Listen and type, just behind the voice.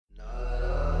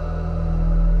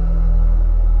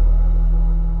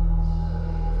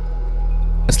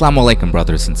As-salaam, wa-alaikum,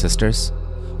 brothers and sisters.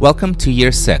 Welcome to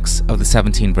Year 6 of the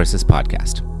 17 Verses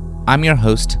podcast. I'm your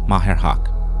host, Maher Haq.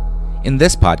 In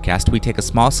this podcast, we take a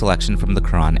small selection from the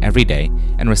Quran every day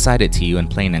and recite it to you in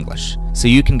plain English, so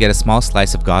you can get a small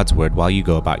slice of God's Word while you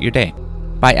go about your day.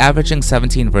 By averaging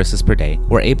 17 verses per day,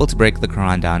 we're able to break the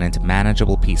Quran down into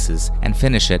manageable pieces and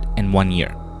finish it in 1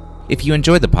 year. If you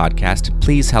enjoy the podcast,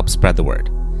 please help spread the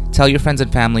word. Tell your friends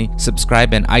and family,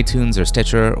 subscribe in iTunes or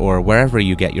Stitcher or wherever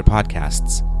you get your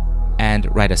podcasts,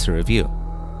 and write us a review.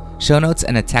 Show notes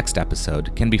and a text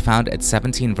episode can be found at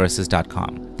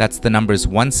 17verses.com. That's the numbers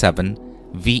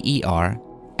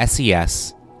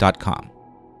 17verses.com.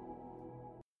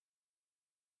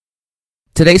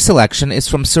 Today's selection is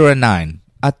from Surah 9,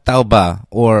 At Tauba,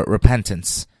 or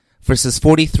Repentance, verses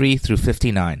 43 through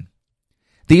 59.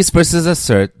 These verses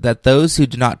assert that those who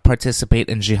do not participate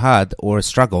in Jihad or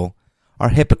struggle are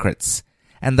hypocrites,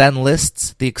 and then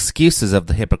lists the excuses of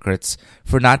the hypocrites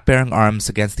for not bearing arms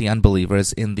against the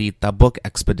unbelievers in the Tabūk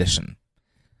expedition.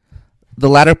 The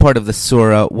latter part of the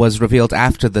surah was revealed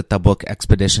after the Tabūk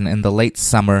expedition in the late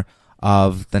summer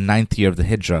of the 9th year of the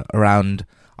Hijrah, around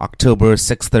October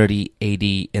 630 AD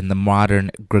in the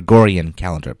modern Gregorian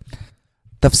calendar.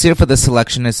 Tafseer for this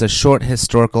selection is a short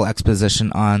historical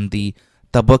exposition on the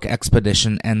Tabūk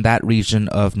expedition and that region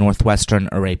of northwestern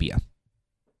Arabia.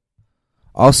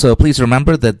 Also, please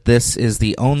remember that this is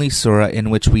the only surah in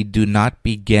which we do not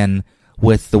begin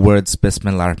with the words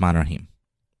Bismillah ar-Rahman ar-Rahim.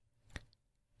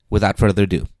 Without further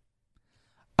ado,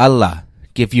 Allah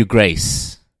give you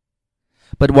grace.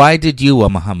 But why did you, O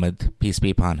Muhammad, peace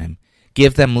be upon him,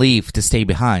 give them leave to stay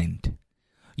behind?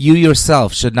 You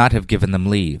yourself should not have given them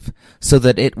leave, so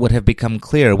that it would have become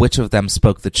clear which of them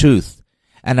spoke the truth,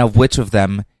 and of which of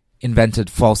them invented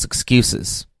false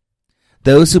excuses.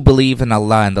 Those who believe in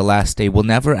Allah and the Last Day will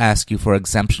never ask you for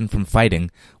exemption from fighting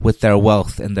with their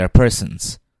wealth and their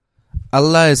persons.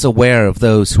 Allah is aware of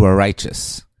those who are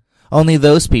righteous. Only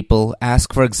those people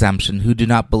ask for exemption who do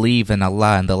not believe in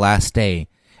Allah and the Last Day,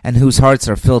 and whose hearts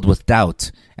are filled with doubt,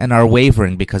 and are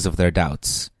wavering because of their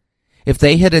doubts. If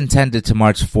they had intended to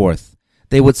march forth,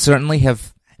 they would certainly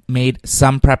have made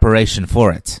some preparation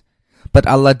for it. But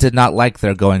Allah did not like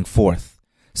their going forth,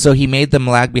 so He made them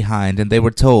lag behind, and they were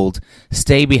told,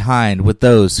 "Stay behind with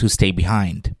those who stay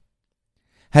behind."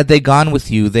 Had they gone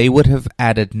with you, they would have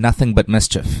added nothing but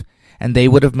mischief, and they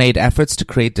would have made efforts to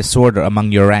create disorder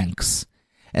among your ranks,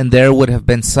 and there would have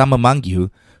been some among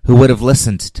you who would have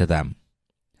listened to them.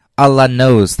 Allah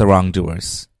knows the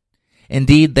wrongdoers.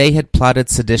 Indeed, they had plotted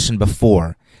sedition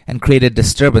before, and created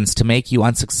disturbance to make you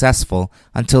unsuccessful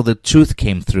until the truth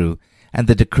came through, and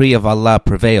the decree of Allah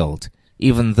prevailed,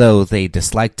 even though they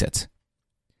disliked it.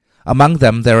 Among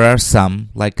them there are some,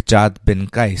 like Jad bin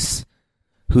Qais,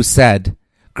 who said,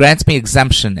 "Grant me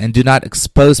exemption and do not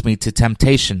expose me to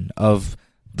temptation of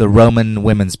the Roman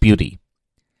women's beauty."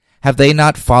 Have they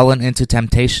not fallen into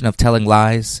temptation of telling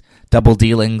lies, double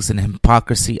dealings, and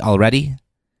hypocrisy already?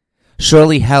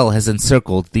 Surely hell has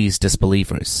encircled these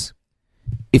disbelievers.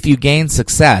 If you gain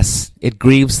success, it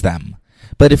grieves them.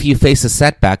 But if you face a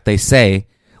setback, they say,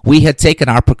 "We had taken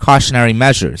our precautionary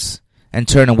measures," and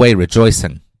turn away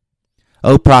rejoicing.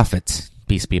 O Prophet,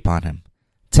 peace be upon him,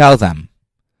 tell them,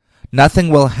 "Nothing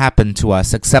will happen to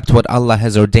us except what Allah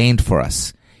has ordained for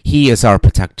us. He is our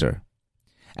protector.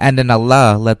 And in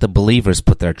Allah let the believers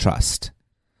put their trust."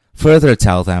 Further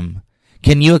tell them,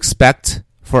 "Can you expect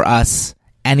for us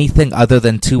anything other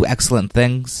than two excellent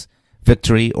things,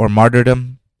 victory or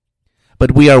martyrdom?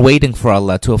 But we are waiting for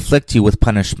Allah to afflict you with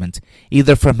punishment,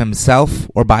 either from Himself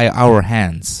or by our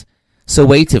hands. So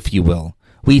wait if you will.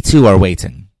 We too are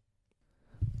waiting."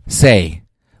 Say,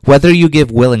 whether you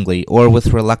give willingly or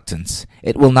with reluctance,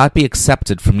 it will not be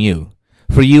accepted from you,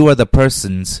 for you are the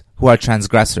persons who are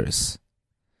transgressors.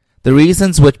 The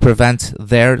reasons which prevent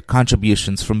their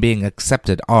contributions from being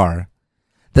accepted are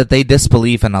that they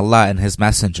disbelieve in Allah and His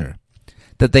Messenger,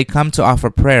 that they come to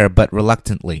offer prayer but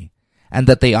reluctantly, and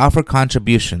that they offer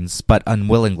contributions but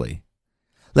unwillingly.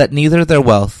 Let neither their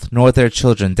wealth nor their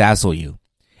children dazzle you.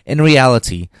 In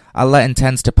reality, Allah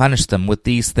intends to punish them with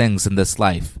these things in this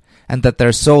life, and that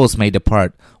their souls may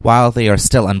depart while they are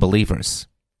still unbelievers.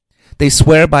 They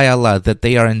swear by Allah that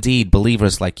they are indeed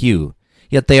believers like you,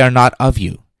 yet they are not of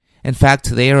you. In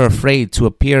fact, they are afraid to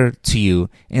appear to you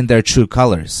in their true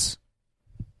colors.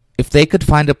 If they could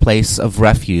find a place of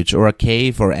refuge or a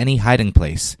cave or any hiding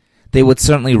place, they would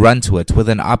certainly run to it with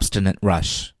an obstinate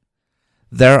rush.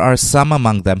 There are some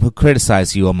among them who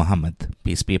criticize you, O Muhammad,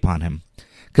 peace be upon him,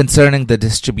 concerning the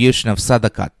distribution of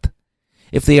sadaqat.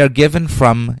 If they are given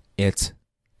from it,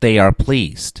 they are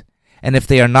pleased, and if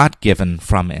they are not given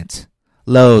from it,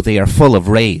 lo, they are full of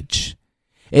rage.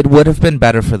 It would have been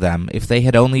better for them if they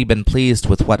had only been pleased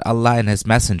with what Allah and His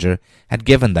Messenger had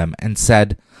given them and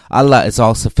said, Allah is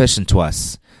all sufficient to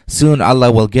us. Soon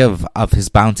Allah will give of His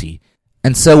bounty,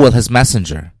 and so will His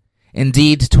Messenger.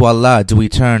 Indeed, to Allah do we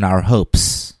turn our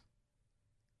hopes.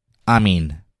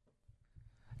 Ameen.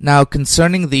 Now,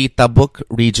 concerning the Tabūk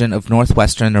region of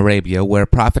northwestern Arabia, where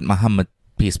Prophet Muhammad,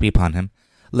 peace be upon him,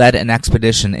 led an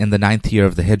expedition in the 9th year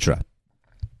of the Hijrah.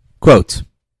 Quote,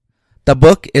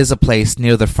 Tabūk is a place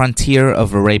near the frontier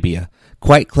of Arabia,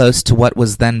 quite close to what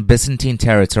was then Byzantine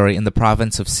territory in the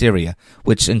province of Syria,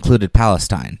 which included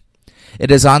Palestine. It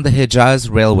is on the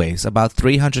Hijaz railways, about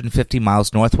 350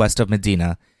 miles northwest of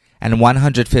Medina and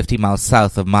 150 miles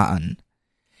south of Ma'an.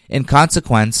 In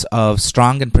consequence of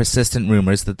strong and persistent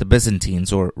rumors that the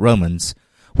Byzantines, or Romans,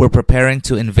 were preparing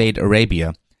to invade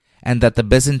Arabia, and that the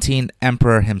Byzantine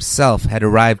emperor himself had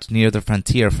arrived near the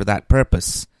frontier for that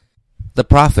purpose, the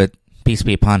Prophet, peace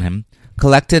be upon him,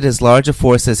 collected as large a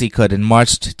force as he could and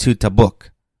marched to Tabūk.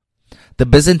 The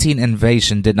Byzantine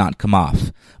invasion did not come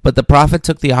off, but the Prophet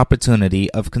took the opportunity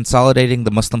of consolidating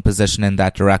the Muslim position in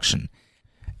that direction,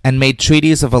 and made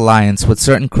treaties of alliance with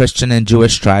certain Christian and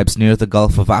Jewish tribes near the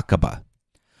Gulf of Aqaba.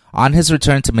 On his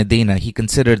return to Medina, he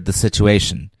considered the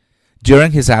situation.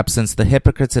 During his absence, the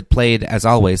hypocrites had played, as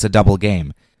always, a double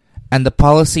game, and the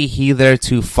policy he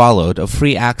thereto followed of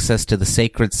free access to the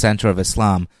sacred center of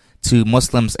Islam to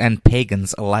Muslims and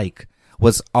pagans alike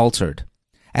was altered,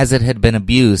 as it had been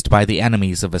abused by the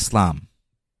enemies of Islam.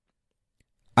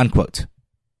 Unquote.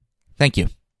 Thank you.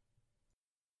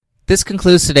 This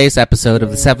concludes today's episode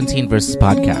of the 17 Verses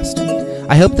podcast.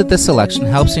 I hope that this selection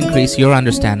helps increase your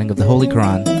understanding of the Holy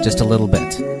Quran just a little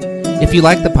bit. If you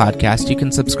like the podcast, you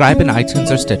can subscribe in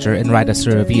iTunes or Stitcher and write us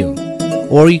a review.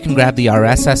 Or you can grab the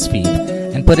RSS feed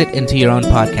and put it into your own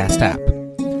podcast app.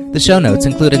 The show notes,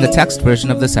 including a text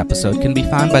version of this episode, can be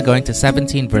found by going to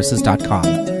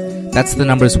 17verses.com. That's the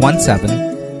numbers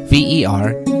 17,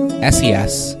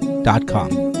 VERSES.com.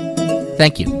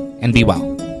 Thank you, and be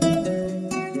well.